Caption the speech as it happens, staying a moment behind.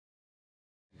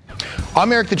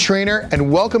I'm Eric the Trainer,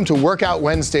 and welcome to Workout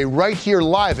Wednesday right here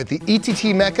live at the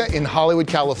ETT Mecca in Hollywood,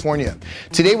 California.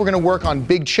 Today we're going to work on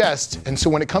big chest, and so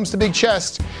when it comes to big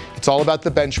chest, it's all about the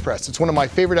bench press. It's one of my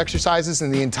favorite exercises in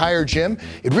the entire gym.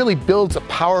 It really builds a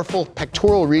powerful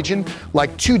pectoral region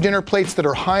like two dinner plates that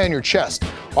are high on your chest.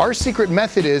 Our secret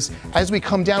method is, as we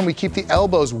come down, we keep the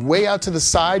elbows way out to the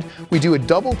side. We do a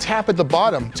double tap at the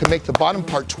bottom to make the bottom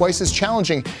part twice as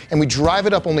challenging, and we drive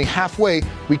it up only halfway.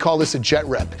 We call this a jet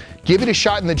rep. Give it a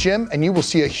shot in the gym, and you will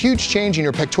see a huge change in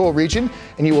your pectoral region,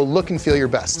 and you will look and feel your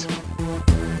best.